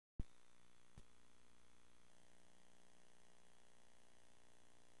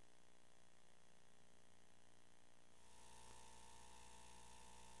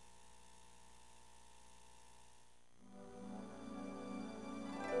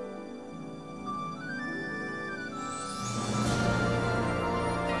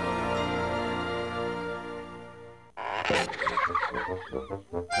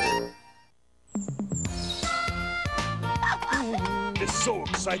It's so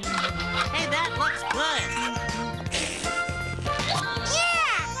exciting. Hey, that looks good.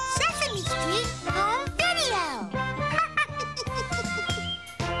 Yeah! Sesame Street home video.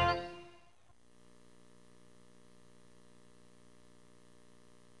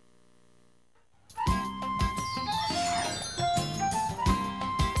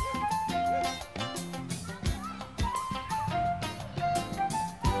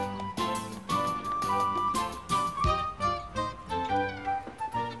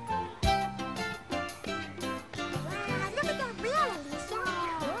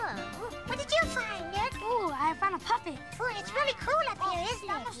 Puppet. Oh, it's really cool up here, isn't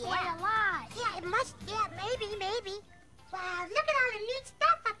it? Must weigh a lot. Yeah, it must. Yeah, maybe. Wow, look at all the neat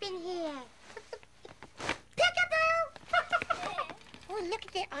stuff up in here. Peekaboo! Oh, look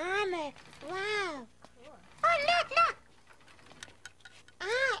at the armor. Wow. Oh, look.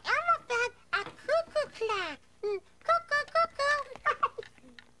 Elmo found a cuckoo clock. Cuckoo.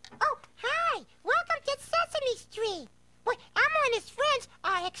 Oh, hi. Welcome to Sesame Street. Well, Elmo and his friends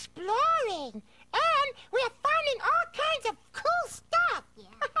are exploring. And we're finding all kinds of cool stuff. Yeah.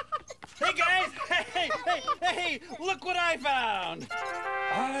 Hey, guys! Hey! Look what I found!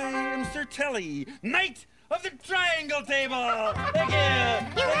 I am Sir Telly, Knight of the Triangle Table! Thank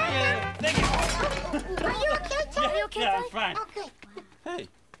you! Thank you! Are you okay, Telly? Are you okay, Yeah, Telly? I'm fine. Oh, good. Hey,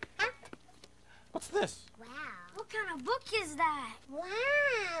 what's this? Wow. What kind of book is that? Wow.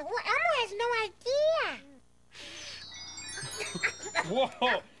 Well, Elmo has no idea. Whoa,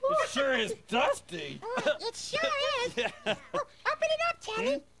 it sure is dusty. Oh, it sure is. Yeah. Oh, open it up,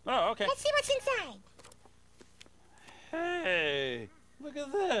 Telly. Oh, okay. Let's see what's inside. Hey, look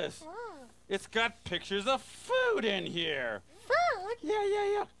at this. Oh. It's got pictures of food in here. Food?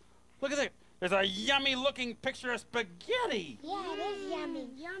 Yeah. Look at that. There's a yummy-looking picture of spaghetti. Yeah, it is yummy.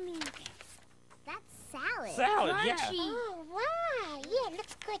 Yummy. That's salad. Salad, yeah. Crunchy. Oh, wow. Yeah, it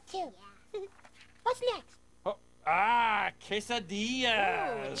looks good, too. What's next?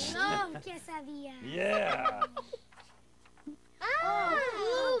 Quesadillas. No, quesadilla. Yeah.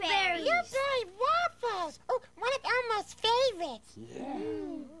 Oh, blueberries. Blueberry waffles. Oh, one of Elmo's favorites.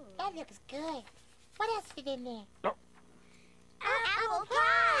 Yeah. That looks good. What else is in there? Oh. Apple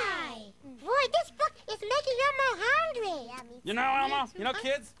pie. Boy, this book is making Elmo hungry. Yeah, me You know, Elmo,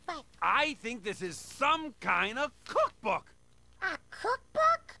 kids, What? I think this is some kind of cookbook. A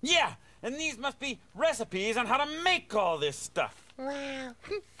cookbook? yeah, and these must be recipes on how to make all this stuff. Wow.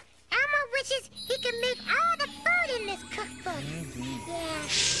 Elmo wishes he could make all the food in this cookbook. Yeah.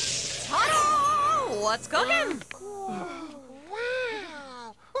 Ta-da! What's cooking? Wow.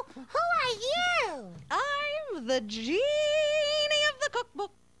 Who are you? I'm the genie of the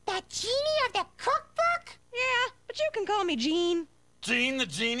cookbook. The genie of the cookbook? Yeah, but you can call me Jean. Gene the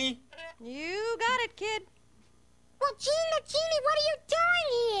genie? You got it, kid. Well, Gene the genie, what are you doing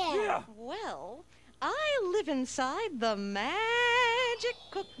here? Yeah. Well, I live inside the magic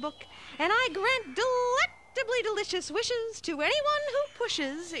cookbook, and I grant delectably delicious wishes to anyone who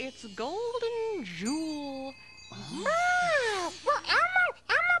pushes its golden jewel. Oh, well, Elmo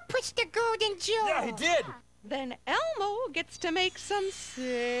pushed the golden jewel. Yeah, he did. Then Elmo gets to make some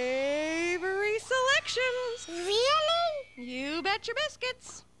savory selections. Really? You bet your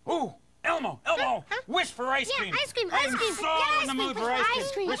biscuits. Ooh, Elmo, wish for ice cream. Ice cream, I'm ice cream. so Yeah, in the ice mood cream. for ice cream.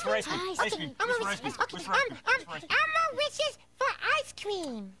 Ice cream. Wish for ice cream. Ice Ice cream. cream. Wish for ice cream. Wish for ice cream. Wish for ice cream. Elmo wishes for ice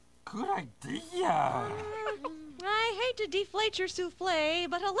cream. Good idea. I hate to deflate your souffle,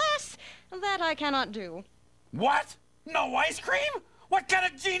 but alas, that I cannot do. What? No ice cream? What kind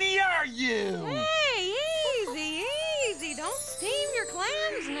of genie are you? Hey, easy. Don't steam your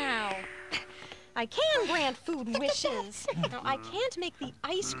clams now. I can grant food wishes. Now, I can't make the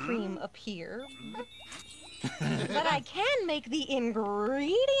ice cream appear, but I can make the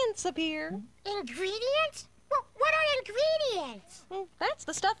ingredients appear. Ingredients? Well, what are ingredients? That's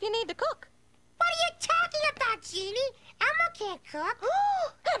the stuff you need to cook. What are you talking about, Genie? Elmo can't cook.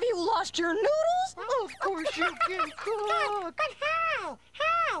 Have you lost your noodles? Of course you can cook. But how?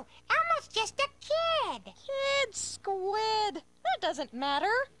 How? Elmo's just a kid. Kid squid. That doesn't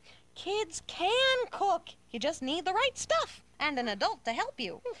matter. Kids can cook. You just need the right stuff and an adult to help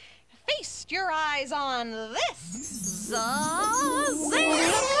you. Feast your eyes on this.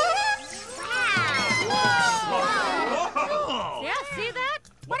 Whoa. Yeah, see that?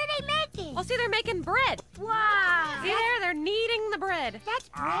 What are they making? Well, see, they're making bread. Wow. See there? They're kneading the bread. That's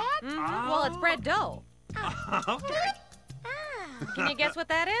bread? Well, it's bread dough. Okay. Ah. Can you guess what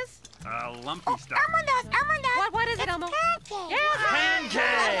that is? Lumpy stuff. Elmo knows. What is it, Elmo? Pancake. Yes,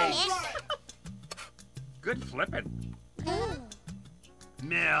 Pancakes. Yes. Good flipping.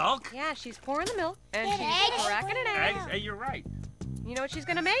 Milk. Yeah, she's pouring the milk and Get she's eggs. cracking an egg. Eggs. Hey, you're right. You know what she's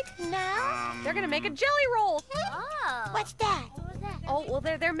gonna make? No? They're gonna make a jelly roll. Oh. What's that? What was that? Oh, well,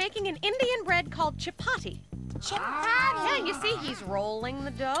 they're making an Indian bread called chapati. Chapati. Yeah, you see, he's rolling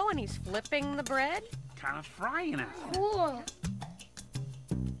the dough and he's flipping the bread. Kind of frying it. Cool.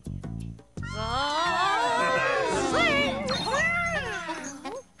 Sing!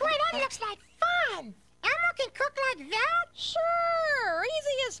 Boy, that looks like fun. Elmo can cook like that? Sure,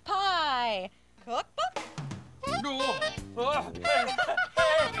 easy as pie. Cookbook? No. Oh, hey,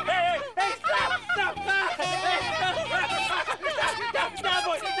 stop! Now,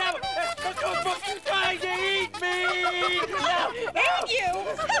 boy, Cookbook's trying to eat me! Eat you? I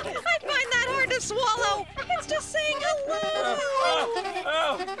find that hard to swallow. It's just saying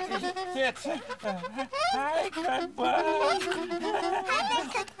hello. It's hi, Cookbook.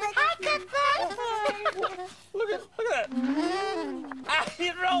 Hi, Cookbook. Look at that.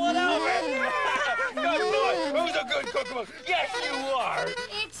 He's rolling over. Good boy. Who's a good Cookbook? Yes, you are.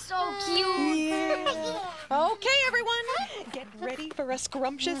 It's so cute. Okay, everyone, get ready for a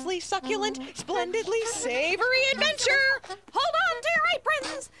scrumptiously succulent, splendidly savory adventure. Hold on to your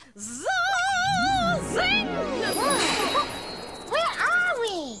aprons. Zing! Where are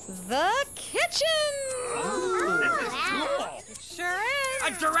we? The kitchen. This is cool. It sure is. A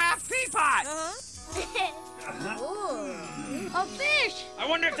giraffe teapot. A fish. I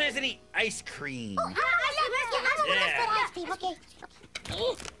wonder if there's any ice cream. Let's put ice cream, okay?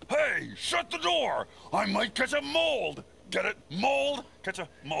 Hey, shut the door. I might catch a mold. Get it? Mold? Catch a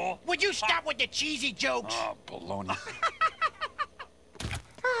mold? Would you stop with the cheesy jokes? Oh, baloney.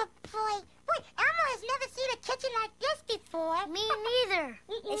 Oh, boy. Elmo has never seen a kitchen like this before. Me neither.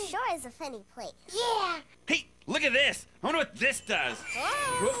 It sure is a funny place. Yeah. Hey, look at this. I wonder what this does.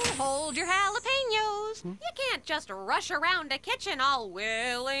 Oh, hold your jalapenos. You can't just rush around a kitchen all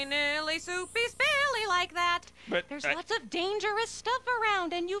willy-nilly, soupy-spilly like that. But, There's lots of dangerous stuff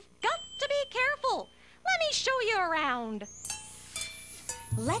around, and you've got to be careful. Let me show you around.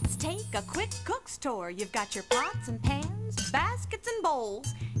 Let's take a quick cook's tour. You've got your pots and pans, baskets and bowls,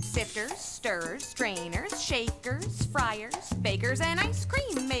 sifters, stirrers, strainers, shakers, fryers, bakers, and ice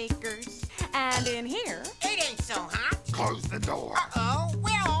cream makers. And in here, It ain't so hot. Close the door. Uh-oh,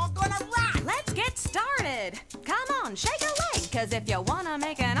 we're all gonna rot. let's get started. Come on, shake a leg, 'cause if you wanna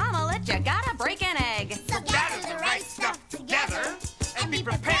make an omelet, you gotta break an egg. So Gather the right stuff together and be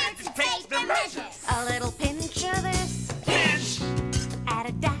prepared to take the measures. A little pinch of this, Pinch, add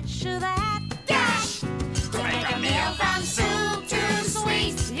a dash of that. dash, to make a meal from soup to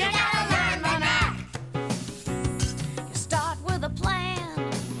sweets. You gotta learn the knack. You start with a plan,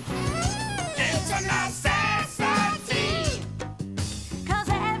 It's a necessity. 'cause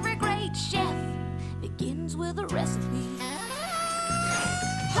every great chef begins with a recipe.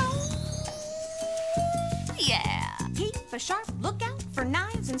 Yeah. Keep a sharp lookout for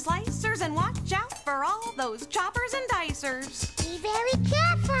knives and slicers, and watch out for all those choppers and dicers. be very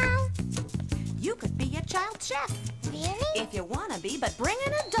careful. You could be a child chef Really? if you wanna be, but bring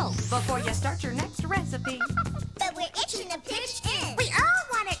an adult before you start your next recipe. But we're itching to pitch in. We all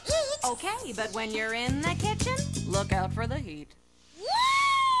want to eat. Okay, but when you're in the kitchen, look out for the heat.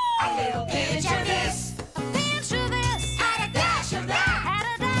 A little pinch of this, A pinch of this, add a dash of that. add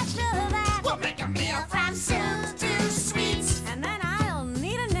a dash of that, We'll make a meal from soup to sweets. and then I'll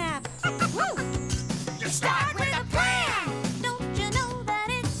need a nap. Woo! You start with a plan. Don't you know that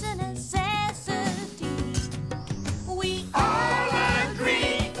it's a necessity? We All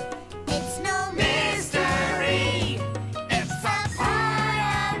agree, It's no mystery. It's a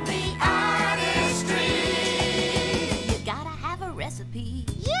part of the artistry. you gotta have a recipe.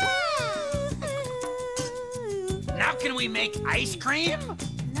 Now can we make ice cream?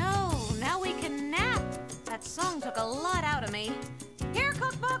 No, now we can nap. That song took a lot out of me. Here,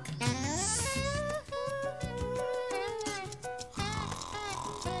 Cookbook.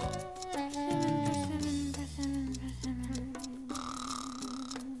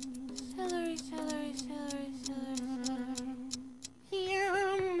 Celery, celery, celery, celery.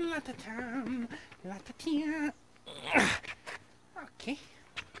 Yum, la-ta-tam, la-ta-tia. Okay.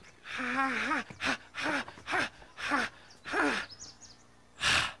 Ha, ha, ha, ha, ha, ha, ha.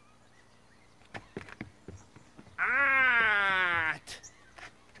 At.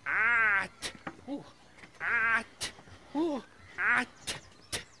 At. Ooh. At. Ooh. At.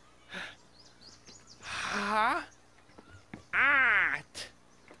 Ha. At.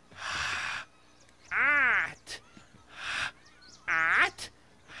 At. At.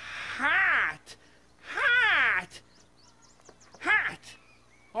 Hat. Hat.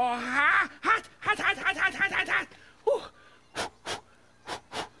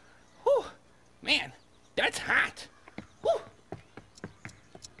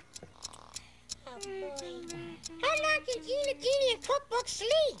 How long can Genie and Cookbook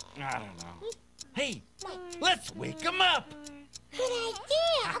sleep? I don't know. Hey, let's wake him up. Good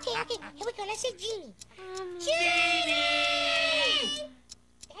idea. Okay. Here we go. Let's say Genie. Genie!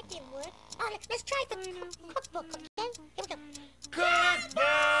 That didn't work. Oh, let's try the Cookbook, okay? Here we go. Cookbook!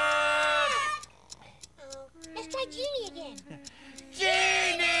 Oh, let's try Genie again.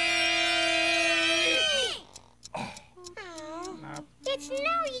 Genie! Oh, Nope. it's no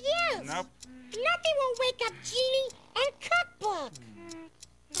use. Nope. Nothing will wake up Genie and Cookbook.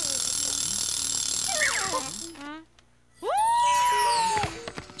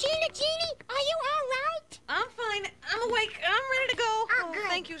 Genie, are you all right? I'm fine. I'm awake. I'm ready to go. Oh, good.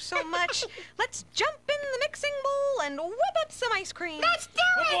 Thank you so much. Let's jump in the mixing bowl and whip up some ice cream. Let's do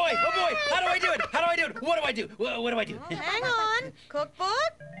Oh it! boy! How do I do it? What do I do? What do I do? Hang on.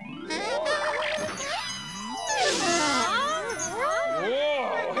 Cookbook.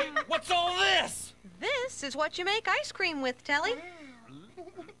 Whoa! Hey, what's all this? This is what you make ice cream with, Telly.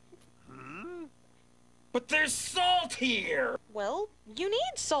 But there's salt here. Well, you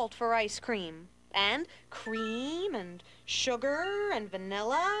need salt for ice cream. And cream and sugar and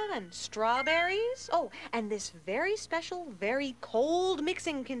vanilla and strawberries. Oh, and this very special, very cold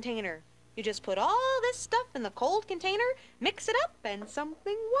mixing container. You just put all this stuff in the cold container, mix it up, and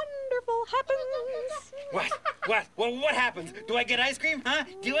something wonderful happens. What? Well, what happens? Do I get ice cream? Huh?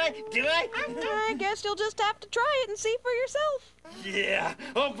 Do I? I guess you'll just have to try it and see for yourself. Yeah.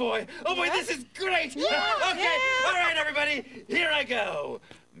 Oh boy, this is great. Okay. Yeah. All right, everybody. Here I go.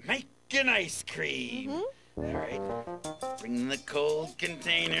 Making ice cream. All right. Bring the cold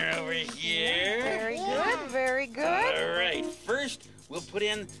container over here. Very good, very good. All right. First, we'll put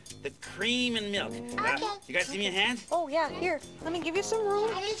in the cream and milk. You guys give me a hand? Oh, yeah, here. Let me give you some room.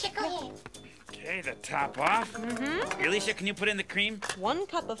 Alicia, go ahead. Okay, the top off. Alicia, can you put in the cream? 1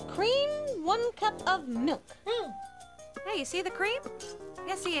 cup of cream, 1 cup of milk. Hey, you see the cream?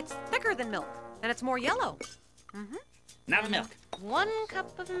 Yeah, see, it's thicker than milk, and it's more yellow. Now the milk. 1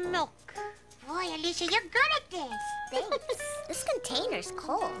 cup of milk. Boy, Alicia, you're good at this. Thanks. This container's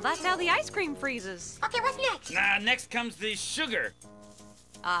cold. That's how the ice cream freezes. Okay, what's next? Next comes the sugar.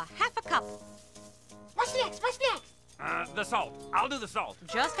 Half a cup. What's next? The salt. I'll do the salt.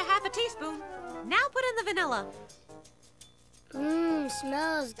 Just a half a teaspoon. Now put in the vanilla.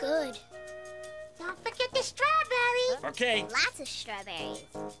 Smells good. Don't forget the strawberry. Okay, Lots of strawberries.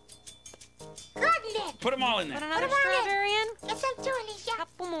 Good, Nick. put them all in Put there. another Put 'em on strawberry in. Get some too, Alicia.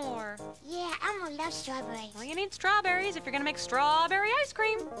 Couple more. Yeah, Elmo loves strawberries. Well, you need strawberries if you're gonna make strawberry ice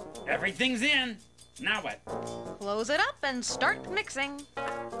cream. Everything's in. Now what? Close it up and start mixing.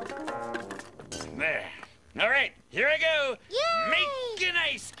 There. All right, here I go. Yay! Making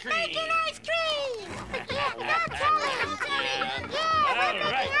ice cream. Making ice cream! Yeah, go, Telly! Yeah, All we're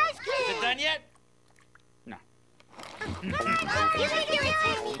right. making ice cream! Is it done yet? No. You can do it,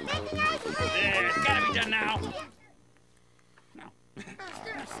 Telly! Making ice cream! There, it's gotta be done now. No.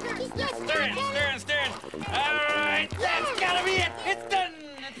 Stirring. All right, that's gotta be it. It's done.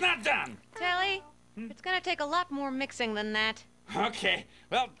 It's not done. Telly, it's gonna take a lot more mixing than that. Okay,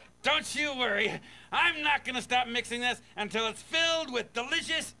 well, don't you worry. I'm not gonna stop mixing this until it's filled with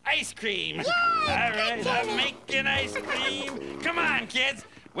delicious ice cream. All right, I'm making ice cream. Come on, kids.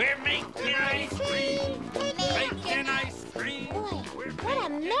 We're making ice cream. Making ice cream. Boy, We're what a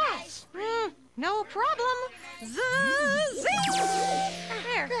mess! No problem.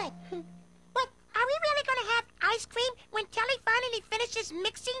 There. Good. But are we really gonna have ice cream when Telly finally finishes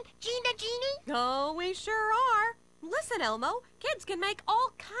mixing Genie? Oh, we sure are. Listen, Elmo, kids can make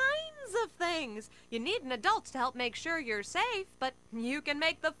all kinds of things. You need an adult to help make sure you're safe, but you can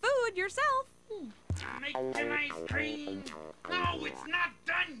make the food yourself. making ice cream. No, it's not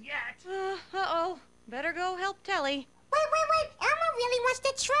done yet. Uh-oh. Better go help Telly. Wait. Elmo really wants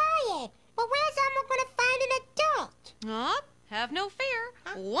to try it. But where's Elmo gonna find an adult? Have no fear.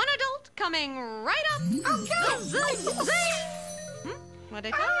 One adult coming right up. Oh, good. What'd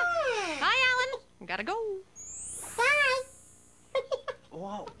I tell you? Hi, Alan. Gotta go. Bye.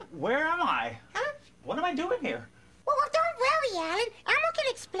 Whoa, where am I? Huh? What am I doing here? Well, don't worry, Alan. Elmo can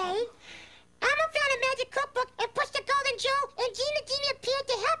explain. Elmo found a magic cookbook and pushed the golden jewel, and Genie appeared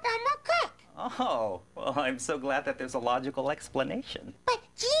to help Elmo cook. Oh, well, I'm so glad that there's a logical explanation. But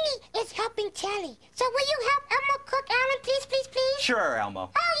Genie is helping Telly. So will you help Elmo cook, Alan, please? Sure, Elmo.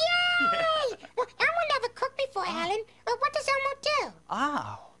 Oh, yay! Well, Elmo never cooked before, Alan. What does Elmo do?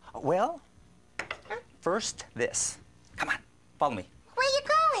 Oh, well, first this. Come on, follow me. Where are you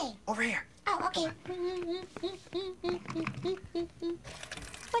going? Over here. Oh, okay.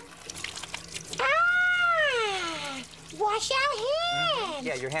 What? Ah! wash our hands.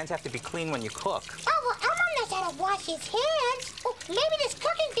 Yeah, your hands have to be clean when you cook. Oh, well, Elmo knows how to wash his hands. Oh, maybe this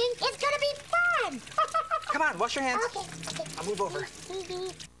cooking thing is gonna be fun. Come on, wash your hands. Okay. I'll move over.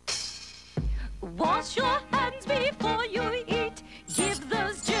 Wash your hands before you eat. Give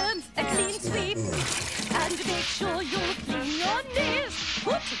those germs a clean sweep. And make sure you clean your nails.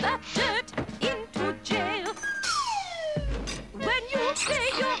 Put that dirt into jail. When you play,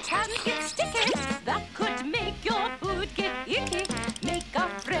 your hands get sticky. That could make your food get icky. Make a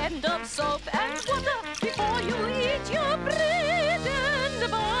friend of soap and water before you eat your bread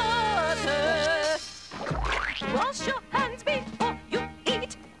and butter. Wash your hands before you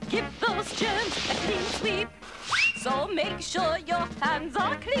eat. Give those germs a clean sweep. So make sure your hands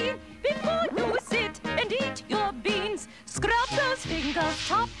are clean before you sit and eat your beans. Scrub those fingers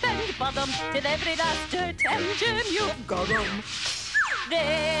top and bottom till every last dirt and germ you've got 'em.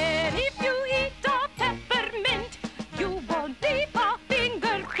 Then if you eat a peppermint, you won't leave a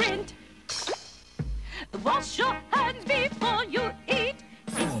fingerprint. Wash your hands before you eat.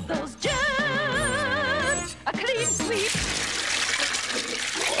 Give those germs a clean sweep.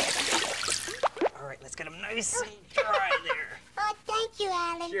 All right, let's get them nice and dry there. Oh, thank you,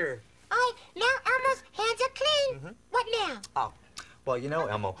 Alan. Sure. All right, now Elmo's hands are clean. What now? Oh, well, you know,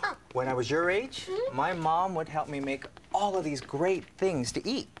 Elmo, when I was your age, my mom would help me make all of these great things to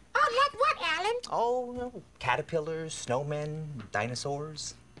eat. Oh, like what, Alan? Oh, you know, caterpillars, snowmen,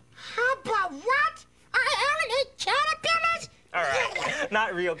 dinosaurs. How about what? Alan ate caterpillars? All right,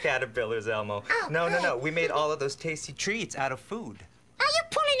 not real caterpillars, Elmo. Oh, no, good. no. We made all of those tasty treats out of food. Are you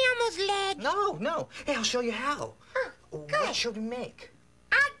pulling Elmo's leg? No, no. Hey, I'll show you how. good. What should we make?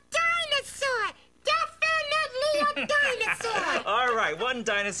 A dinosaur! Definitely a dinosaur! All right, one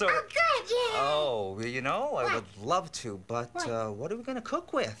dinosaur. Oh, good, yeah. Oh, you know, I What? would love to, but what are we gonna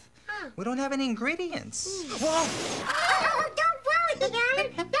cook with? Oh. We don't have any ingredients. Whoa! Oh, don't worry,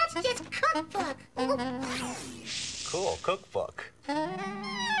 Alan. That's just cookbook. Cool, cookbook.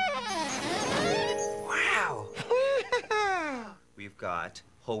 Wow. We've got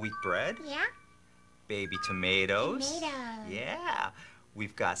whole wheat bread, Yeah? baby tomatoes. Tomatoes. Yeah.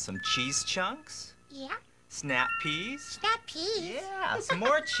 We've got some cheese chunks, Yeah? snap peas. Snap peas. Yeah, some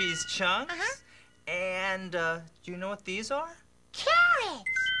more cheese chunks. Uh-huh. And do you know what these are? Carrots.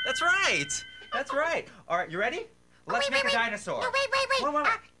 That's right. That's right. All right, you ready? Let's wait, make wait, a wait. dinosaur. No, wait. Wait.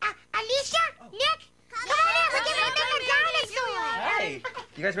 Alicia? Nick? Come on in. We're going to make a dinosaur. Hey,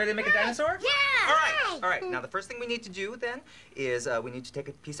 you guys ready to make a dinosaur? Yeah. All right. Now the first thing we need to do then is we need to take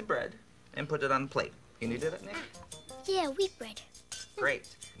a piece of bread and put it on the plate. Can you do that, Nick? Yeah, wheat bread.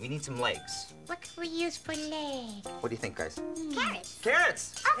 Great. We need some legs. What can we use for legs? What do you think, guys? Carrots.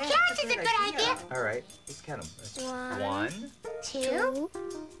 Carrots. Oh, Hey, carrots that's is a good idea. All right, let's count them. 1, 2,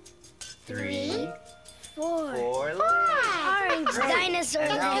 3, 4. 4. Orange Great. dinosaur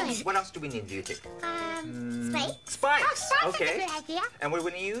And now, legs. what else do we need, do you think? Spikes. Spikes. Oh, spikes Okay. is a good idea. And what are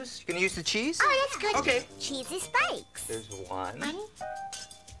we going to use? You going to use the cheese? Oh, that's good. Okay. Cheesy spikes. There's 1, 1,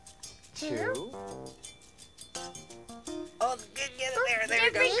 2, 2. Oh, get it there. There we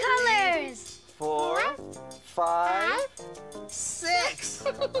go. Different colors. 4, 5, 6.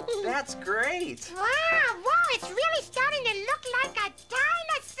 That's great. Wow, it's really starting to look like a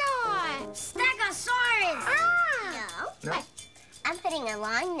dinosaur. Stegosaurus. Ah. No? I'm putting a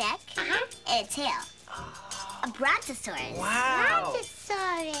long neck and a tail. A brontosaurus. Wow.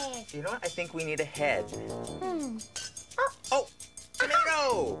 Brontosaurus. You know what? I think we need a head. Oh,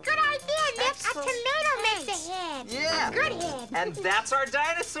 Tomato. good idea, Nick. That's so a tomato makes a head. Yeah. A good head. And that's our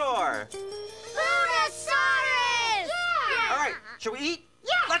dinosaur. Brontosaurus. Yeah. All right, shall we eat? Yeah.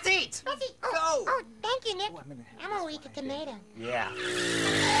 Let's eat. Let's eat. Go. Oh, thank you, Nick. Oh, I'm I'm gonna eat the tomato. Yeah.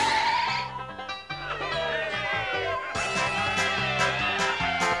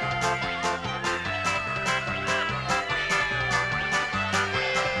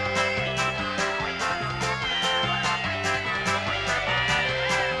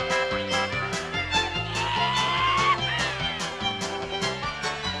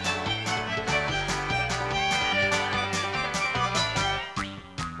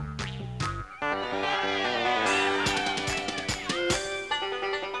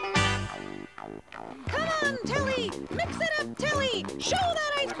 Come on, Tilly! Mix it up, Tilly! Show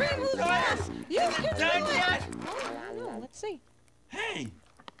that ice cream who's boss! You can do Done it! yet? No, let's see. Hey,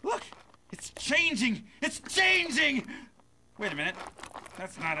 look, it's changing. It's changing. Wait a minute.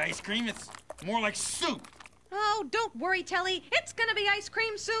 That's not ice cream. It's more like soup. Oh, don't worry, Telly. It's gonna be ice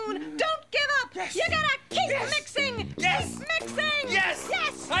cream soon. Don't give up. Yes. You gotta keep Yes. mixing. Yes. Keep mixing. Yes.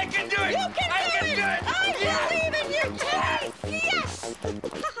 Yes. I can do it. You can I do can it. do it. I Yes. believe in you, Telly. Yes.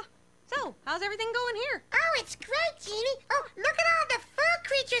 So, How's everything going here? Oh, it's great, Jeannie. Oh, look at all the fur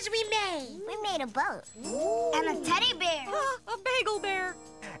creatures we made. We made a boat. And a teddy bear. A bagel bear.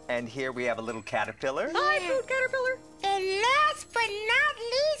 And here we have a little caterpillar. Hi, food caterpillar. And last but not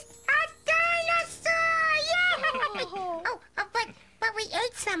least, a dinosaur! Yeah! but we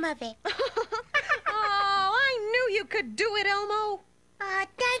ate some of it. Oh, I knew you could do it, Elmo.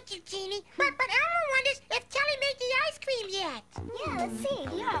 Thank you, Jeannie. But Elmo wonders if Telly made the ice cream yet. Yeah, let's see.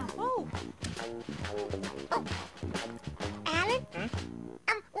 Yeah. Oh. Alan?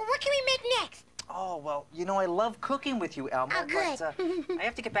 What can we make next? Oh, well, you know, I love cooking with you, Elmo. Oh, good. But, I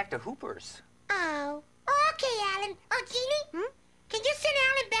have to get back to Hooper's. Oh. Okay, Alan. Oh, Jeannie? Can you send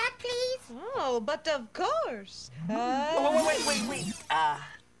Alan back, please? Oh, but of course. Wait. I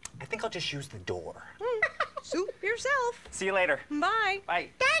think I'll just use the door. Suit yourself. See you later. Bye. Bye.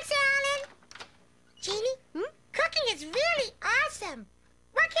 Thanks, Alan. Jeannie? Cooking is really awesome.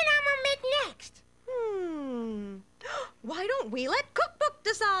 What can Elmo make next? Why don't we let Cookbook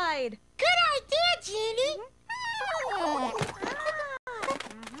decide? Good idea, Jeannie.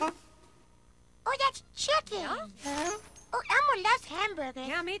 Oh, that's chicken. Oh, Elmo loves hamburgers.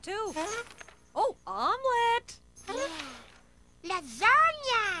 Yeah, me too. Oh, omelet.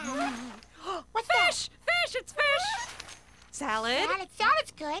 Lasagna. What's Fish! Fish! It's fish! Salad. that?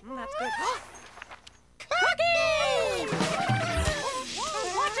 Salad's good. That's good. Cookies!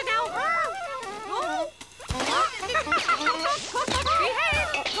 Watch it now. Oh.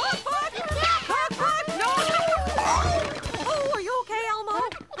 Behave! Cookbook! Cookbook! No! Oh, are you okay, Elmo?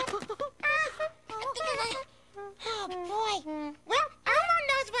 Oh, boy. Well, Elmo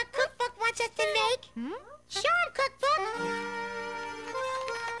knows what Cookbook wants us to make. Show him, Cookbook.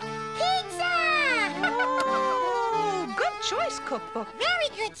 Pizza! Oh, good choice, Cookbook. Very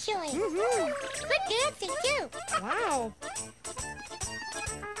good choice. Good dancing, too. Wow.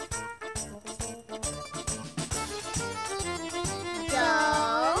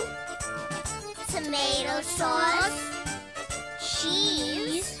 Dough, tomato sauce,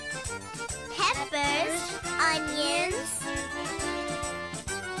 cheese, peppers, onions,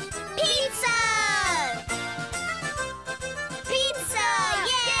 pizza! Pizza!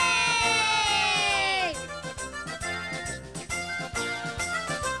 Yay!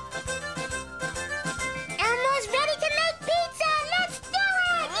 Elmo's ready to make pizza. Let's do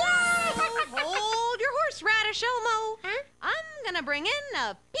it! Yay! Hold your horseradish, Elmo. Huh? I'm gonna bring in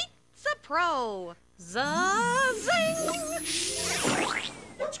a Pizza Pro. Zing!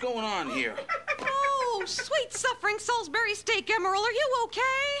 What's going on here? Oh, sweet suffering Salisbury steak, Emerald. Are you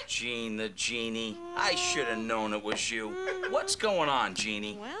okay? Gene the Genie. I should have known it was you. What's going on,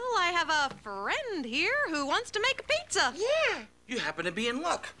 Genie? Well, I have a friend here who wants to make a pizza. Yeah. You happen to be in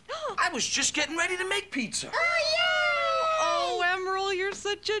luck. I was just getting ready to make pizza. Oh, Emerald, you're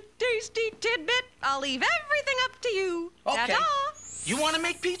such a tasty tidbit. I'll leave everything up to you. Okay. Ta-da. You want to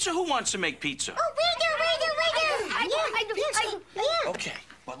make pizza? Who wants to make pizza? Oh, we do. I do. Yeah. Okay,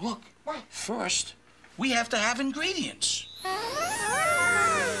 but look, first, we have to have ingredients.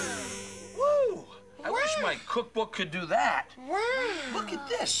 Woo! I wish my cookbook could do that. Wow. Look at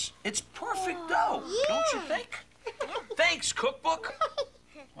this. It's perfect dough, don't you think? Thanks, cookbook.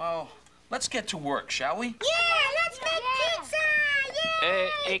 Well, let's get to work, shall we? Yeah, let's make pizza. Yeah.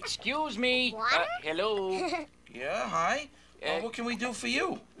 Excuse me. Water? Hello. Yeah, hi. What can we do for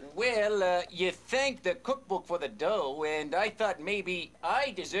you? Well, you thanked the cookbook for the dough, and I thought maybe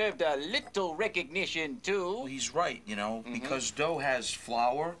I deserved a little recognition, Well, too. he's right, you know, because dough has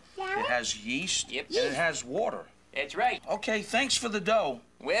flour, it has yeast, Yep. and it has water. That's right. Okay, thanks for the dough.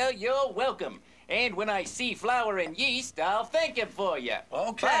 Well, you're welcome. And when I see flour and yeast, I'll thank him for you.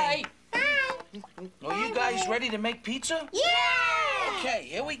 Okay. Bye. Are you guys ready to make pizza? Yeah. Okay,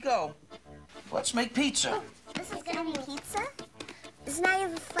 here we go. Let's make pizza. This is gonna be pizza? It's not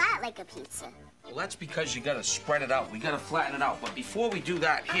even flat like a pizza. Well, that's because you gotta spread it out. We gotta flatten it out. But before we do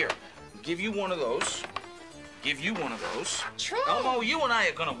that, here, I'll give you one of those. Give you one of those. True. Elmo, you and I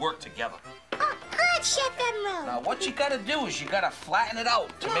are gonna work together. Oh, good, Chef Emerald. Now, what you gotta do is you gotta flatten it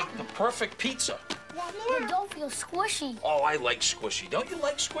out to make the perfect pizza. The dough feels squishy. Oh, I like squishy. Don't you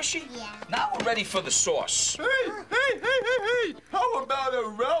like squishy? Yeah. Now we're ready for the sauce. Hey! How about a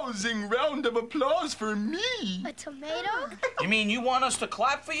rousing round of applause for me? A tomato? You mean you want us to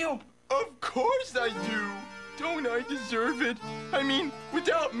clap for you? Of course I do. Don't I deserve it? I mean,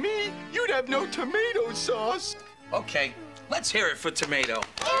 without me, you'd have no tomato sauce. Okay, let's hear it for tomato.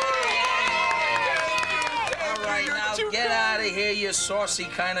 All right, now get out of here, you saucy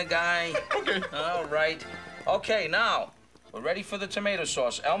kind of guy. Okay. All right. Okay, now, we're ready for the tomato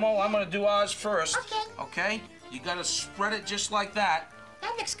sauce. Elmo, I'm gonna do ours first. Okay. Okay? You gotta spread it just like that.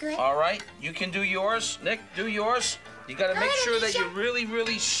 That looks good. All right, you can do yours. Nick, do yours. You gotta make sure that you really,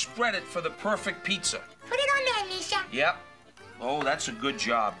 really spread it for the perfect pizza. Put it on there, Alicia. Yep. Oh, that's a good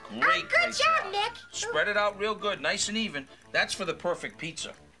job. Great, good job, Nick. Spread it out real good, nice and even. That's for the perfect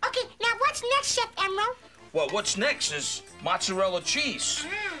pizza. Okay, now what's next, Chef Emerald? Well, what's next is mozzarella cheese.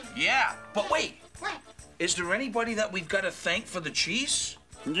 Yeah, but wait. What? Is there anybody that we've got to thank for the cheese?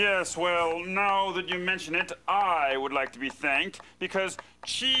 Yes, well, now that you mention it, I would like to be thanked because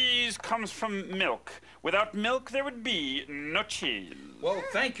cheese comes from milk. Without milk, there would be no cheese. Well,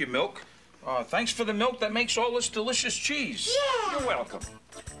 thank you, Milk. Thanks for the milk that makes all this delicious cheese. Yeah. You're welcome.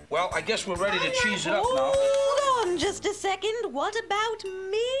 Well, I guess we're ready to cheese it up now. Hold on just a second. What about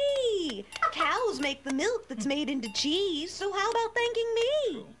me? Cows make the milk that's made into cheese, so how about thanking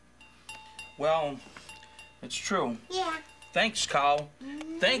me? Well, it's true. Yeah. Thanks, cow.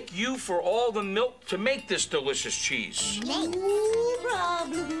 Thank you for all the milk to make this delicious cheese. No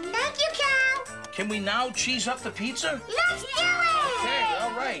problem. Thank you, cow. Can we now cheese up the pizza? Let's do it. Okay,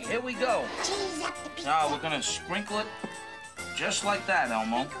 all right, here we go. Cheese up the pizza. Now we're gonna sprinkle it just like that,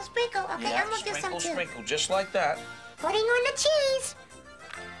 Elmo. Sprinkle, sprinkle. Okay, Yeah, I'm gonna do some sprinkle, too. sprinkle, just like that. Putting on the cheese.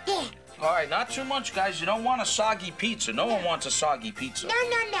 There. All right, not too much, guys. You don't want a soggy pizza. No one wants a soggy pizza. No,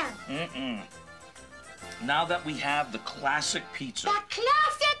 no, no. Mm-mm. Now that we have the classic pizza, The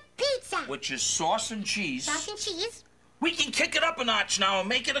classic pizza. which is sauce and cheese, Sauce and cheese. we can kick it up a notch now and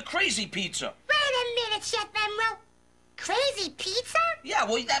make it a crazy pizza. Wait a minute, Chef Emerald. Crazy pizza? Yeah,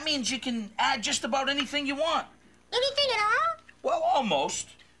 well, that means you can add just about anything you want. Anything at all? Well, almost.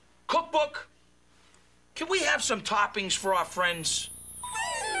 Cookbook, can we have some toppings for our friends?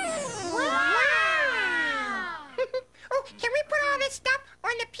 Wow! Oh, can we put all this stuff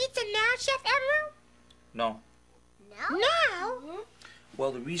on the pizza now, Chef Emerald? No. No? No?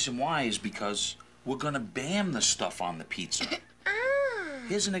 Well, the reason why is because we're gonna bam the stuff on the pizza. Ah.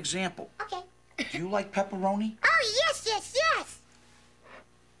 Here's an example. Okay. Do you like pepperoni? Oh, yes, yes, yes.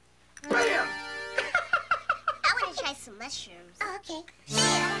 Bam! I want to try some mushrooms. Oh, okay.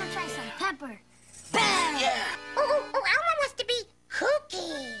 Hey, I want to try some pepper. Bam! Yeah. Oh, Elmo wants to be kooky.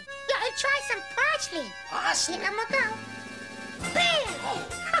 Yeah, and try some parsley. Parsley? Here, Elmo, go. Bam!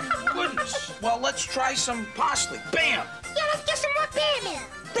 Oh, goodness. Well, let's try some parsley. Bam! Yeah, let's get some more bam in.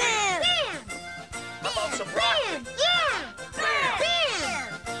 Bam! Bam! How about some broccoli? Bam! Yeah! Bam! Bam!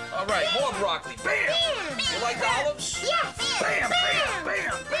 All right, more broccoli. Bam! Bam! You like olives? Yes! Bam! Bam!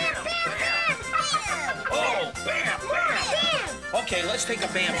 Bam! Bam! Bam! Oh, bam! Bam! Okay, let's take a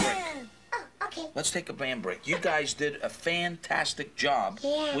bam break. Oh, okay. Let's take a bam break. You guys did a fantastic job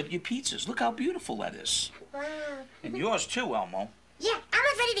with your pizzas. Look how beautiful that is. Wow. And yours too, Elmo. Yeah,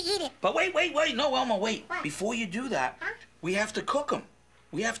 I'm ready to eat it. But wait. No, Elmo, wait. What? Before you do that, we have to cook them.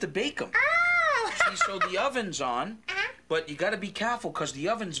 We have to bake them. Oh! See, so the oven's on, but you got to be careful because the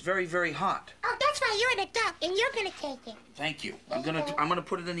oven's very, very hot. Oh, that's why you're an adult and you're gonna take it. Thank you. I'm gonna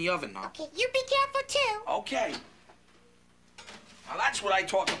put it in the oven now. Okay, you be careful too. Okay. Now that's what I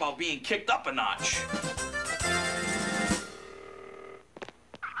talk about being kicked up a notch.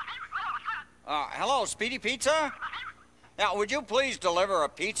 Hello, Speedy Pizza? Now, would you please deliver a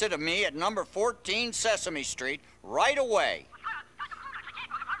pizza to me at number 14 Sesame Street right away?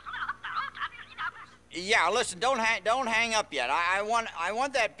 Yeah, listen, don't hang up yet. I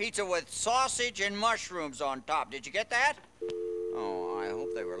want that pizza with sausage and mushrooms on top. Did you get that? Oh, I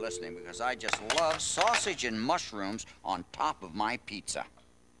hope they were listening because I just love sausage and mushrooms on top of my pizza.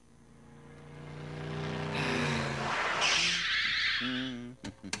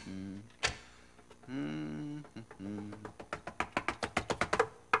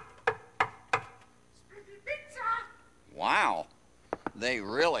 Wow, they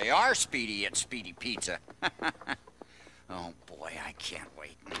really are speedy at Speedy Pizza. Oh, boy, I can't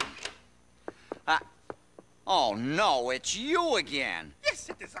wait. Oh, no, it's you again. Yes,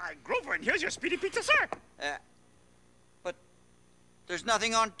 it is I, Grover, and here's your Speedy Pizza, sir. But there's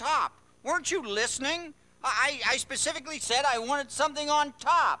nothing on top. Weren't you listening? I specifically said I wanted something on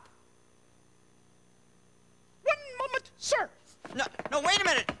top. One moment, sir. No, wait a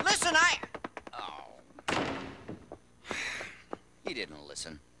minute. Listen, Oh. He didn't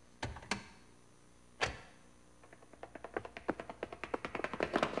listen.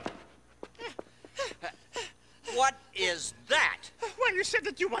 What is that? Well, you said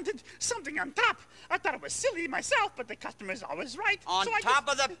that you wanted something on top. I thought it was silly myself, but the customer's always right. On top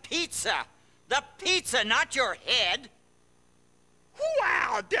of the pizza. The pizza, not your head.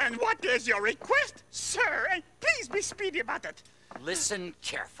 Well, then what is your request, sir? And please be speedy about it. Listen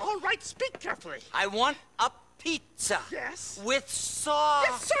carefully. All right, speak carefully. I want a pizza. Yes? With sauce.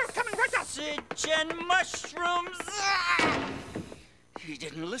 Yes, sir, coming right up. Sausage and mushrooms. He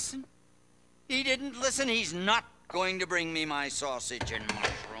didn't listen. He didn't listen. He's not going to bring me my sausage and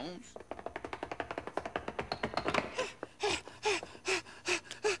mushrooms.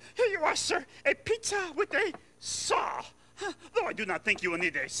 Here you are, sir. A pizza with a saw. Though I do not think you will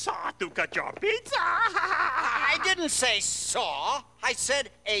need a saw to cut your pizza. I didn't say saw. I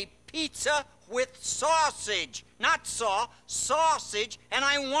said a pizza with sausage. Not saw, sausage, and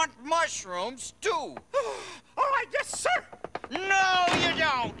I want mushrooms, too. All right, yes, sir. No, you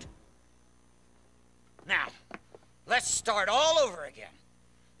don't. Now, let's start all over again.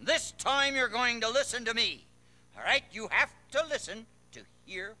 This time you're going to listen to me. All right? You have to listen to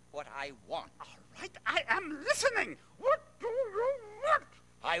hear what I want. All right, I am listening. What do you want?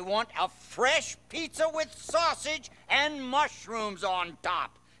 I want a fresh pizza with sausage and mushrooms on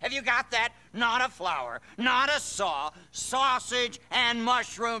top. Have you got that? Not a flour, not a saw, sausage and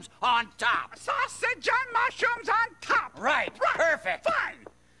mushrooms on top. Sausage and mushrooms on top. Right, perfect. Fine.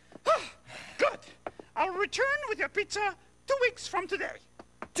 Good. I'll return with your pizza 2 weeks from today.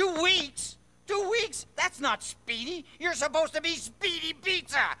 2 weeks? 2 weeks? That's not speedy. You're supposed to be Speedy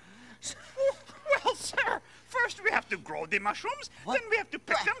Pizza. Well, sir, first we have to grow the mushrooms, then we have to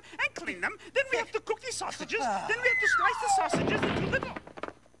pick them and clean them, then we have to cook the sausages, then we have to slice the sausages into little...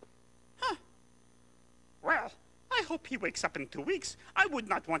 Huh. Well, I hope he wakes up in 2 weeks. I would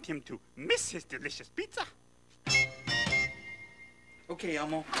not want him to miss his delicious pizza. Okay,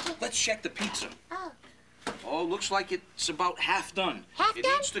 Elmo, let's check the pizza. Oh. Oh, looks like it's about half done. It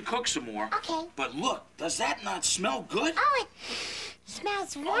needs to cook some more. Okay. But look, does that not smell good? Oh, it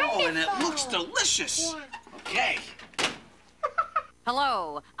smells wonderful. Oh, and it looks delicious. Yeah. Okay.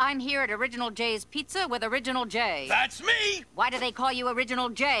 Hello, I'm here at Original J's Pizza with Original J. That's me! Why do they call you Original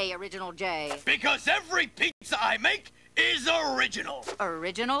J, Original J? Because every pizza I make is original.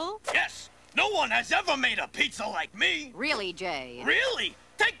 Original? Yes. No one has ever made a pizza like me. Really, Jay? Really?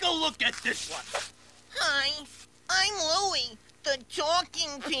 Take a look at this one. Hi, I'm Louie, the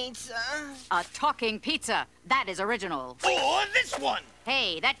talking pizza. A talking pizza. That is original. Or this one.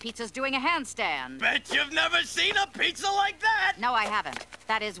 Hey, that pizza's doing a handstand. Bet you've never seen a pizza like that. No, I haven't.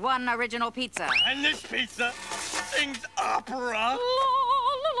 That is one original pizza. And this pizza sings opera.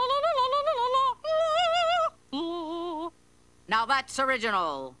 Now that's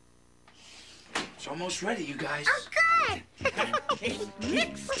original. It's almost ready, you guys. Oh, good.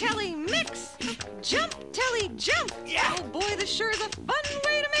 Mix, Telly, mix. Jump, Telly, jump. Yeah. Oh, boy, this sure is a fun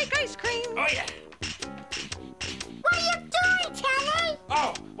way to make ice cream. Oh, yeah. What are you doing, Telly?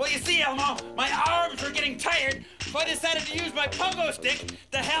 Oh, well, you see, Elmo, my arms were getting tired, so I decided to use my pogo stick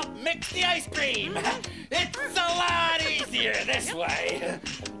to help mix the ice cream. It's a lot easier this way.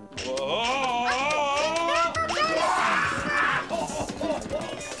 Whoa!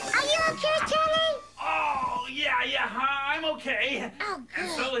 Are you okay, Telly? Oh, yeah, I'm okay. Oh, good.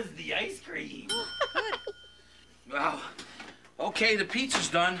 And so is the ice cream. Well, okay, the pizza's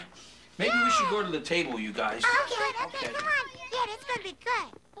done. Maybe we should go to the table, you guys. Okay, come on. Yeah, that's gonna be good.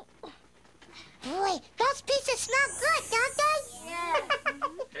 Boy, those pizzas smell good, don't they? Yeah.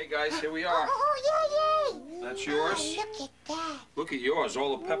 Hey, guys, here we are. Oh, yay. That's yours. Oh, look at that. Look at yours,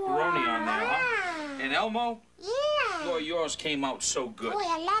 all the pepperoni on there, huh? And Elmo? Yeah. Boy, yours came out so good. Boy,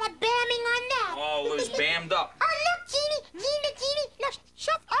 a lot of bamming on that. Oh, it was bammed up. Oh, look, Jeannie. Look,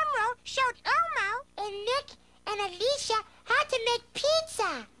 Chef Emerald showed Elmo and Nick and Alicia how to make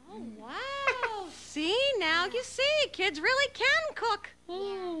pizza. Oh, wow. See, now you see, kids really can cook.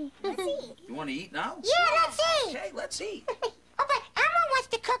 Let's eat. You want to eat now? Yeah, let's eat. Okay, let's eat. Oh, but Elmo wants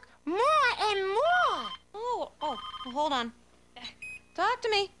to cook more and more. Oh, hold on. Talk to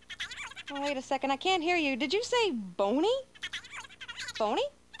me. Oh, wait a second, I can't hear you. Did you say bony? Bony?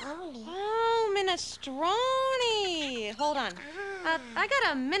 Bony. Oh, minestrone. Hold on. I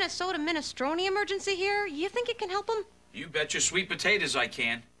got a Minnesota minestrone emergency here. You think you can help him? You bet your sweet potatoes I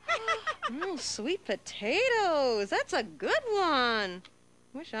can. Oh, sweet potatoes. That's a good one.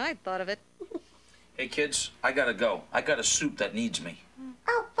 Wish I'd thought of it. Hey, kids, I gotta go. I got a soup that needs me.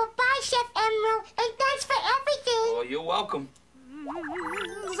 Oh, bye-bye, Chef Emerald, and thanks for everything. Oh, you're welcome. Boy,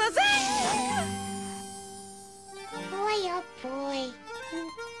 oh boy.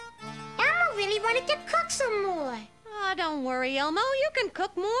 Elmo really wanted to cook some more. Oh, don't worry, Elmo. You can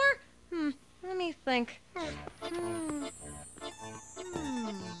cook more. Let me think.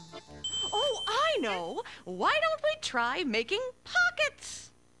 Oh, I know. Why don't we try making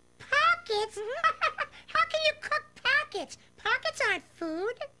pockets? Pockets? How can you cook pockets? Pockets aren't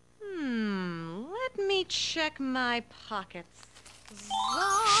food. Let me check my pockets.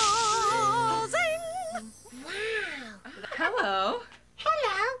 Wow. Hello.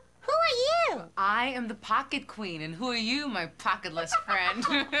 Hello. Who are you? I I am the pocket queen, and who are you, my pocketless friend?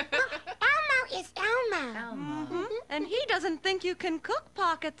 Elmo is Elmo. Elmo. And he doesn't think you can cook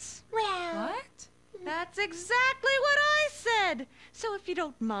pockets. Well... What? That's exactly what I said. So if you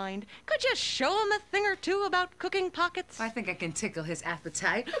don't mind, could you show him a thing or two about cooking pockets? I think I can tickle his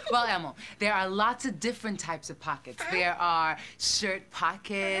appetite. Well, Elmo, there are lots of different types of pockets. There are shirt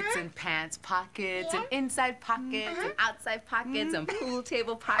pockets and pants pockets and inside pockets and outside pockets and pool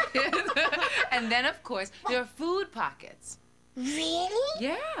table pockets. And then, of course, there are food pockets. Really?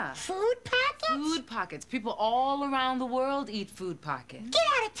 Yeah. Food pockets? Food pockets. People all around the world eat food pockets. Get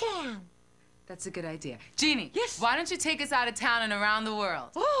out of town. That's a good idea. Jeannie, yes. Why don't you take us out of town and around the world?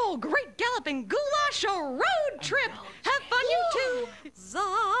 Oh, great galloping goulash, a road trip. Have fun, you two.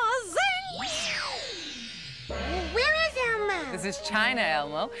 Zazing! Where is Elmo? This is China,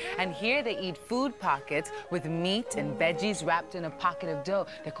 Elmo. And here they eat food pockets with meat and veggies wrapped in a pocket of dough.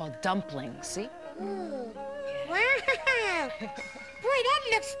 They're called dumplings, see? Ooh. Wow. Boy, that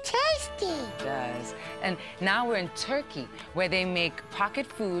looks tasty. It does. And now we're in Turkey, where they make pocket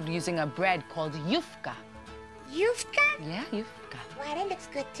food using a bread called yufka. Yufka? Yeah, yufka. Wow, that looks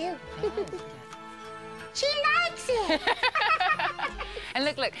good, too. She likes it. And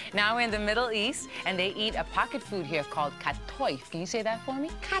look, now we're in the Middle East, and they eat a pocket food here called katoif. Can you say that for me?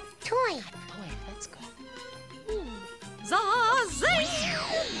 Katoif. Katoif, that's good. Zazing!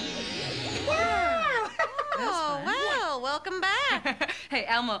 Wow. Oh, well, welcome back. Hey,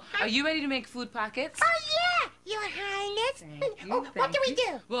 Elmo, are you ready to make food pockets? Oh, yeah, Your Highness. What do we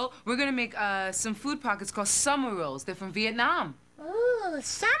do? Well, we're going to make some food pockets called summer rolls. They're from Vietnam. Ooh,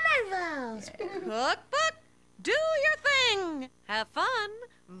 summer rolls. Cookbook, do your thing. Have fun.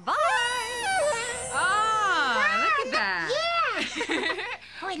 Bye. Ah, look at that. Yeah.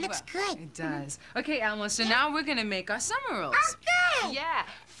 Oh, it looks good. It does. Okay, Elmo, so now we're going to make our summer rolls. Oh, good. Yeah.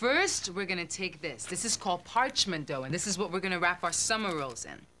 First, we're going to take this. This is called parchment dough, and this is what we're going to wrap our summer rolls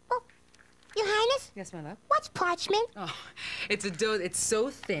in. Oh, Your Highness? Yes, my love? What's parchment? Oh, it's a dough. It's so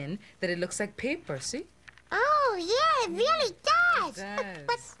thin that it looks like paper, see? Oh, yeah, it really does. It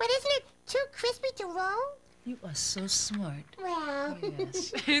does. But isn't it too crispy to roll? You are so smart. Well...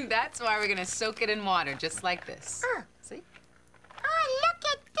 Yes. That's why we're going to soak it in water, just like this. Oh. See? Oh,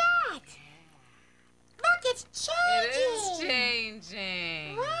 look at that. Look, it's changing. It is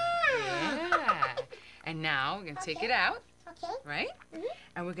changing. Wow. Yeah. And now we're going to take it out. Okay. Right? Mm-hmm.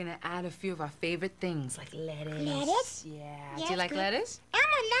 And we're going to add a few of our favorite things, like lettuce. Lettuce? Yeah. Yes, Do you like good. lettuce?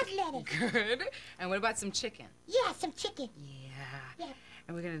 Elmo loves lettuce. Good. And what about some chicken? Yeah, some chicken. Yeah.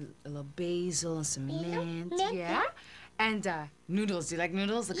 And we're going to a little basil and some mint. Mint, Yeah. And noodles. Do you like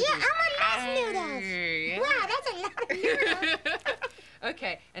noodles? Look Yeah, at these. Elmo loves noodles. Yeah. Wow, that's a lot of noodles.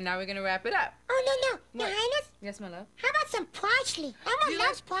 Okay, and now we're going to wrap it up. Oh, no. Your What? Highness? Yes, my love? How about some parsley? Elmo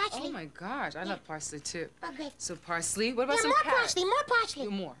loves parsley. Oh, my gosh. I love parsley, too. Okay. So parsley. What about Yeah, some more carrots? parsley, more parsley.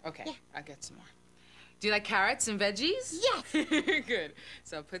 More. Okay, Yeah. I'll get some more. Do you like carrots and veggies? Yes. Good.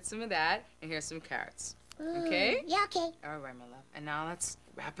 So I'll put some of that, and here's some carrots. Ooh, Okay? Yeah, okay. All right, my love. And now let's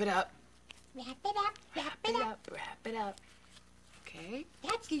wrap it up. Wrap it up, wrap it up. Wrap it up. Okay?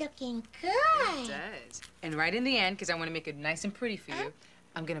 That's looking good. It does. And right in the end, because I want to make it nice and pretty for you,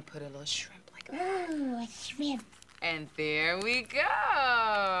 I'm going to put a little shrimp like that. Ooh, a shrimp. And there we go.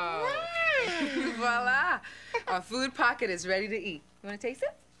 Wow. Voila. Our food pocket is ready to eat. You want to taste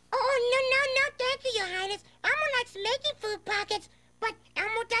it? Oh, no, thank you, Your Highness. Elmo likes making food pockets, but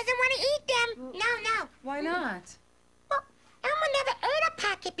Elmo doesn't want to eat them. No. Why not? Well, Elmo never ate a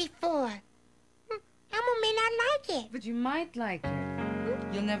pocket before. Elmo may not like it. But you might like it.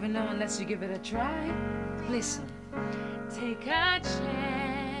 You'll never know unless you give it a try. Listen. Take a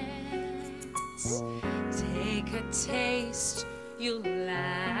chance. Take a taste. You'll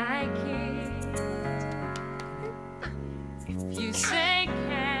like it. If you say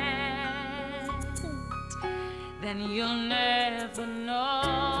can't, then you'll never know.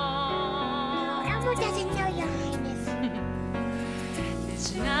 No, Elmo doesn't know, Your Highness.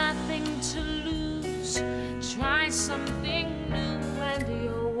 There's nothing to lose. Try something new and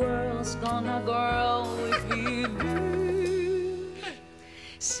your world's gonna grow if you do.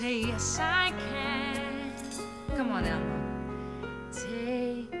 Say yes, I can. Come on, Elmo.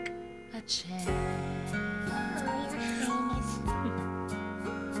 Take a chance.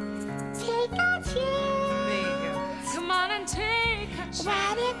 Take a chance. There you go. Come on and take a chance.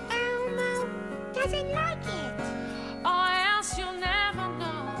 What if Elmo doesn't like it? Or else you'll never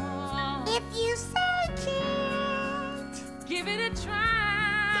know. If you say can't, Give it a try.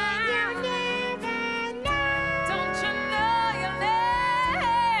 then you'll never know. Don't you know you'll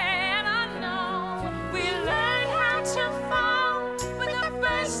never know? We learn how to fall with the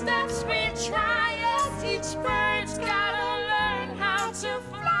first steps we try.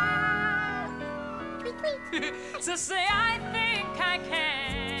 So say, I think I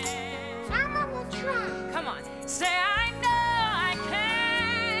can. Elmo will try. Come on. Say, I know I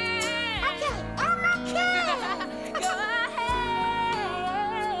can. Okay, Elmo can. Go ahead.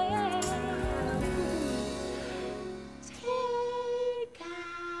 Take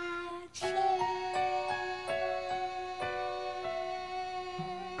a chance.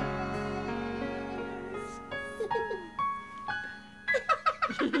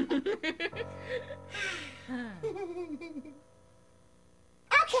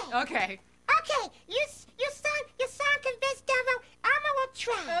 Okay. Okay, you sound convinced, Elmo. Elmo will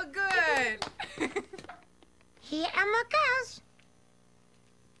try. Oh, good. Here Elmo goes.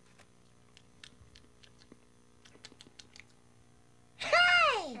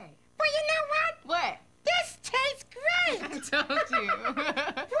 Hey! Well, you know what? What? This tastes great. I told you.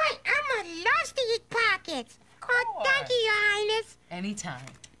 Boy, Elmo loves to eat pockets. Oh, thank you, Your Highness. Anytime.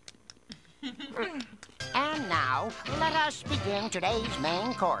 And now, let us begin today's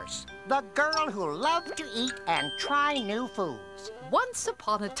main course. The girl who loved to eat and try new foods. Once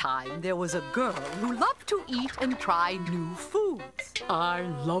upon a time, there was a girl who loved to eat and try new foods. I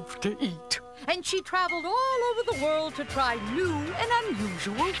love to eat. And she traveled all over the world to try new and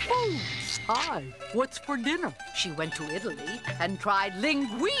unusual foods. Hi, what's for dinner? She went to Italy and tried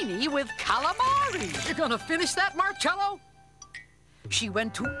linguine with calamari. You gonna finish that, Marcello? She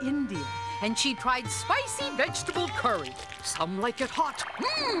went to India and she tried spicy vegetable curry. Some like it hot.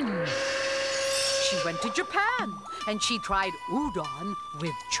 She went to Japan and she tried udon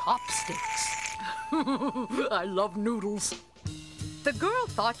with chopsticks. I love noodles. The girl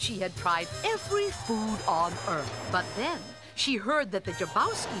thought she had tried every food on earth, but then she heard that the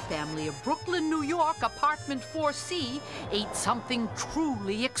Jabowski family of Brooklyn, New York, apartment 4C, ate something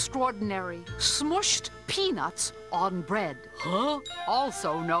truly extraordinary. Smushed peanuts on bread. Huh?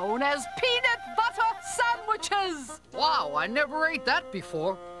 Also known as peanut butter sandwiches. Wow, I never ate that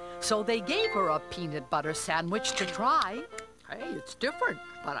before. So they gave her a peanut butter sandwich to try. Hey, it's different,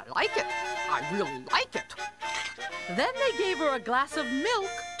 but I like it. I really like it. Then they gave her a glass of milk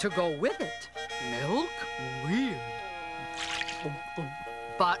to go with it. Milk? Weird.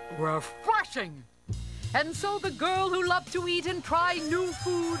 But refreshing. And so the girl who loved to eat and try new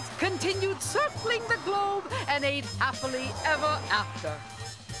foods continued circling the globe and ate happily ever after.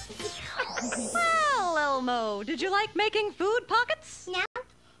 Well, Elmo, did you like making food pockets? No.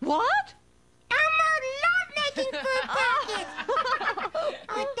 What? Elmo loved making food pockets.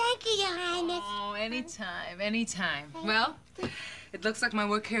 Oh, thank you, Your Highness. Oh, anytime, anytime. Well, it looks like my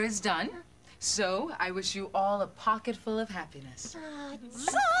work here is done. So, I wish you all a pocket full of happiness. Bye,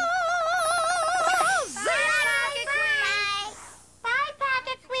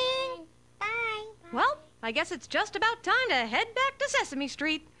 Pocket Queen. Bye. Well, I guess it's just about time to head back to Sesame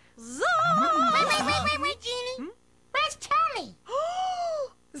Street. Wait, Jeannie. Where's Telly?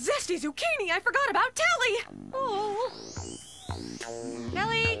 Zesty zucchini! I forgot about Telly! Oh.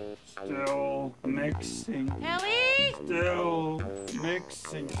 Telly! Still mixing. Telly! Still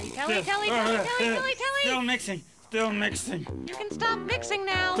mixing. Telly! Still mixing. Still mixing. You can stop mixing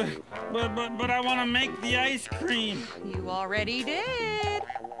now. But I want to make the ice cream. You already did.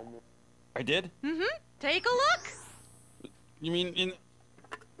 I did? Mm-hmm. Take a look. You mean in...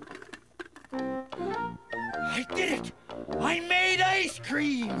 I did it! I made ice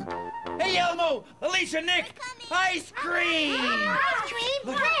cream! Hey, Elmo! Alicia, Nick! Ice cream! Ice cream?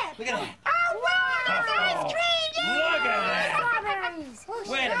 Look, Where? look at that. Oh, wow! There's ice cream! Look at that! Strawberries.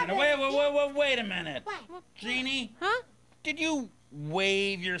 Wait a minute, wait a minute. What? Jeannie? Huh? Did you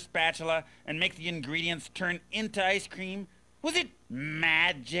wave your spatula and make the ingredients turn into ice cream? Was it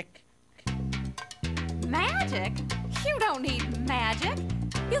magic? Magic? You don't need magic.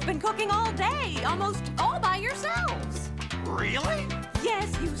 You've been cooking all day, almost all by yourselves. Really?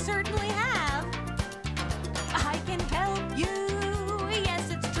 Yes, you certainly have. I can help you, yes,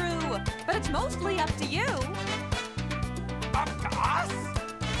 it's true, but it's mostly up to you. Up to us?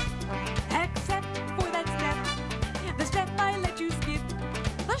 Except for that step, the step I let you skip,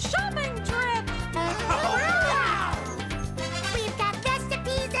 the shopping trip. Wow! We've got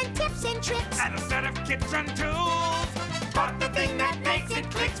recipes and tips and tricks. And a set of kitchen tools. But the thing that makes it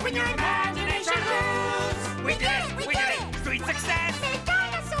clicks when your imagination rules. We did it! We did it! Sweet success! The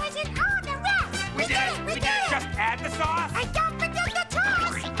dinosaurs and all the rest. We did it! We did it! Just add the sauce! And don't forget the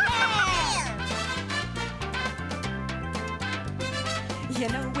toss. You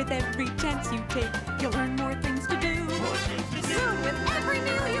know, with every chance you take, you'll learn more things to do. So with every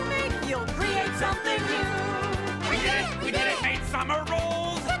meal you make, you'll create something new. We did it! We did it! Made summer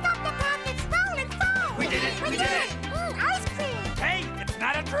rolls! Pick up the pockets, roll and fold. We did it! We did it! Ice cream. Hey, it's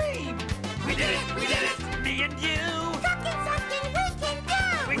not a dream! We did it! We did it!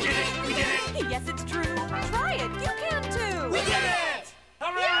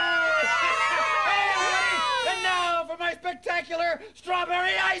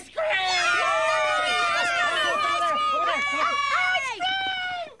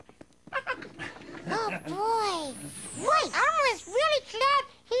 Boy, Elmo is really glad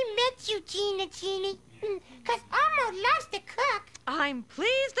he met you, Genie. Because Elmo loves to cook. I'm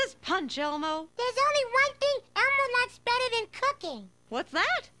pleased as punch, Elmo. There's only one thing Elmo likes better than cooking. What's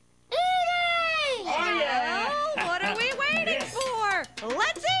that? Eating! Oh, yeah. Well, what are we waiting for?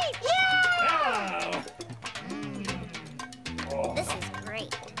 Let's eat! Yeah! This is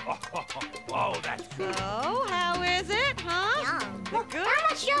great. Oh, that's good. So, how is it, huh? Yum. Good?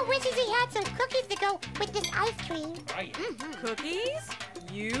 Elmo sure wishes he had some cookies to go with this ice cream. Right. Cookies?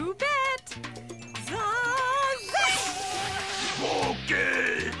 You bet.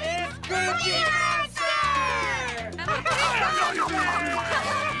 Cookie! It's Cookie Monster!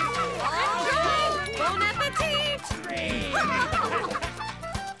 Bon appetit! Hey,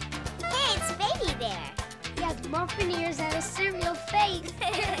 it's Baby Bear. He has muffin ears and a cereal face.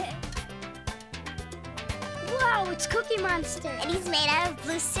 Wow, it's Cookie Monster. And he's made out of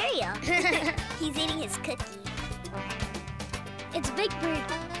blue cereal. He's eating his cookie. It's Big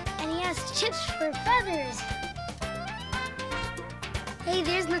Bird, and he has chips for feathers. Hey,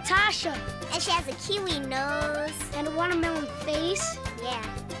 there's Natasha. And she has a kiwi nose. And a watermelon face. Yeah.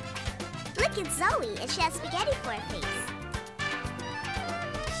 Look, it's Zoe, and she has spaghetti for a face.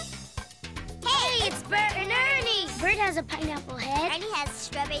 Hey, it's Bert and Ernie. Bert has a pineapple head. Ernie has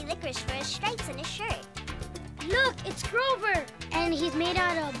strawberry licorice for his stripes in his shirt. Look, it's Grover. And he's made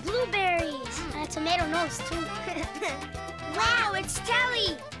out of blueberries. And a tomato nose, too. Wow, it's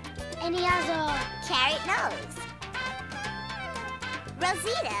Telly. And he has a Carrot nose.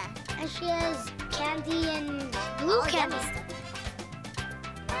 Rosita. And she has candy and blue candy.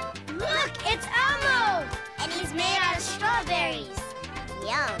 Look, it's Elmo! And he's made out of strawberries.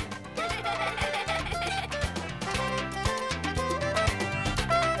 Yum.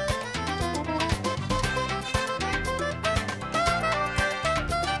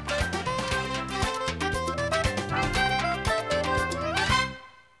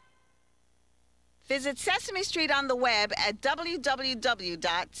 Visit Sesame Street on the web at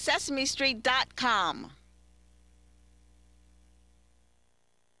www.sesamestreet.com.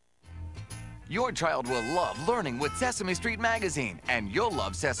 Your child will love learning with Sesame Street Magazine, and you'll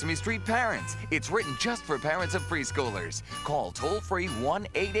love Sesame Street Parents. It's written just for parents of preschoolers. Call toll-free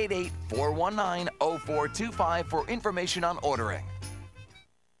 1-888-419-0425 for information on ordering.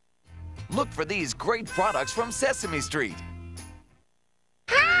 Look for these great products from Sesame Street.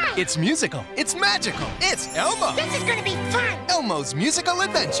 It's musical. It's magical. It's Elmo. This is gonna be fun. Elmo's Musical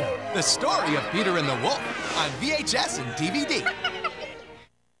Adventure. The story of Peter and the Wolf on VHS and DVD.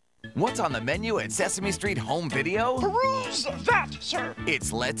 What's on the menu at Sesame Street Home Video? Peruse that, sir.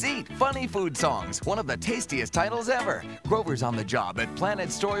 It's Let's Eat Funny Food Songs, one of the tastiest titles ever. Grover's on the job at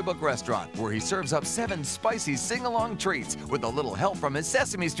Planet Storybook Restaurant, where he serves up 7 spicy sing-along treats with a little help from his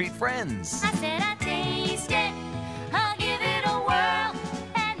Sesame Street friends. I said I taste it, I'll give it a whirl,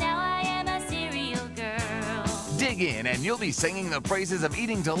 and now I am a cereal girl. Dig in and you'll be singing the praises of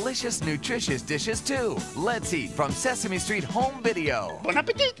eating delicious, nutritious dishes too. Let's Eat from Sesame Street Home Video. Bon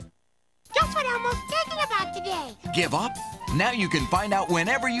appetit! That's what Elmo's thinking about today. Give up? Now you can find out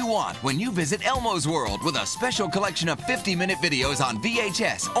whenever you want when you visit Elmo's World with a special collection of 50-minute videos on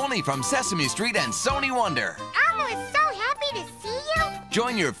VHS, only from Sesame Street and Sony Wonder. Elmo is so happy to see you.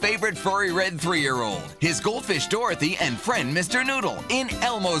 Join your favorite furry red 3-year-old, his goldfish Dorothy, and friend Mr. Noodle in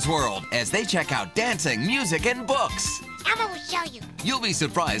Elmo's World as they check out dancing, music, and books. Elmo will show you. You'll be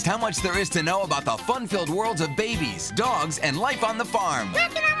surprised how much there is to know about the fun-filled worlds of babies, dogs, and life on the farm. Where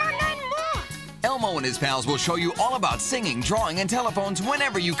can Elmo learn more? Elmo and his pals will show you all about singing, drawing, and telephones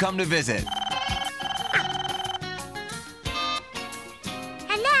whenever you come to visit.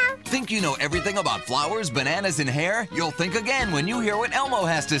 Hello? Think you know everything about flowers, bananas, and hair? You'll think again when you hear what Elmo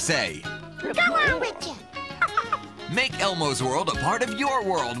has to say. Go on with you. Make Elmo's World a part of your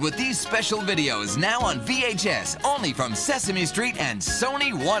world with these special videos now on VHS, only from Sesame Street and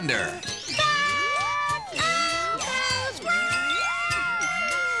Sony Wonder.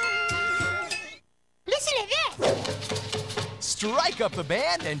 Listen to this. Strike up the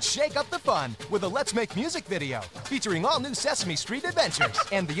band and shake up the fun with a Let's Make Music video featuring all new Sesame Street adventures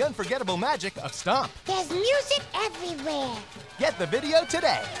and the unforgettable magic of Stomp. There's music everywhere. Get the video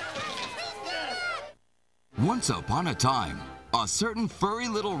today. Once upon a time, a certain furry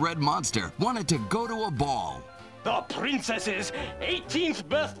little red monster wanted to go to a ball. The princess's 18th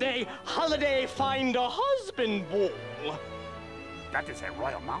birthday holiday find a husband ball. That is a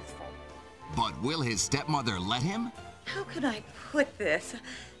royal mouthful. But will his stepmother let him? How could I put this?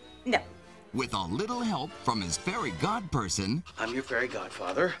 No. With a little help from his fairy god person, I'm your fairy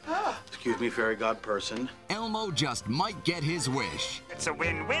godfather. Excuse me, fairy god person. Elmo just might get his wish. It's a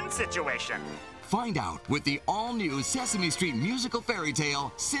win-win situation. Find out with the all-new Sesame Street musical fairy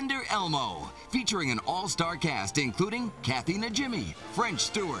tale, Cinder Elmo, featuring an all-star cast including Kathy Najimy, French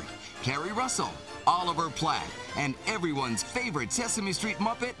Stewart, Carrie Russell, Oliver Platt, and everyone's favorite Sesame Street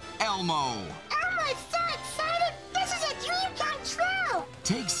Muppet, Elmo. Elmo is so excited! This is a dream come true!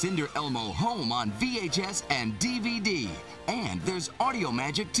 Take Cinder Elmo home on VHS and DVD. And there's audio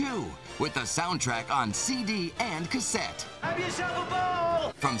magic too, with the soundtrack on CD and cassette. Have yourself a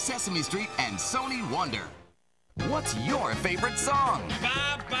bowl! From Sesame Street and Sony Wonder. What's your favorite song?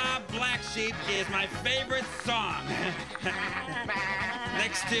 Bob Bob Black Sheep is my favorite song.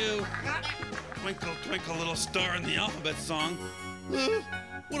 Next to Twinkle Twinkle Little Star in the Alphabet Song.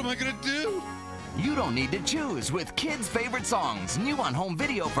 What am I gonna do? You don't need to choose with kids' favorite songs, new on home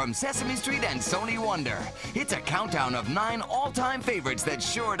video from Sesame Street and Sony Wonder. It's a countdown of 9 all-time favorites that's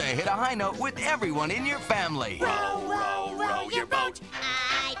sure to hit a high note with everyone in your family. Row, row, row your boat.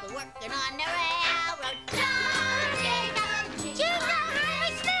 I've been working on the railroad.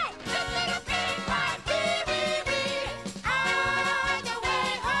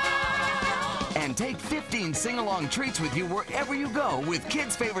 And take 15 sing-along treats with you wherever you go with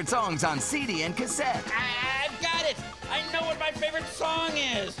kids' favorite songs on CD and cassette. I've got it! I know what my favorite song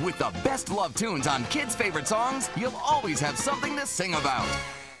is! With the best love tunes on kids' favorite songs, you'll always have something to sing about.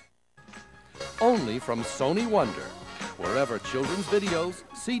 Only from Sony Wonder, wherever children's videos,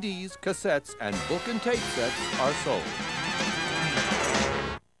 CDs, cassettes, and book and tape sets are sold.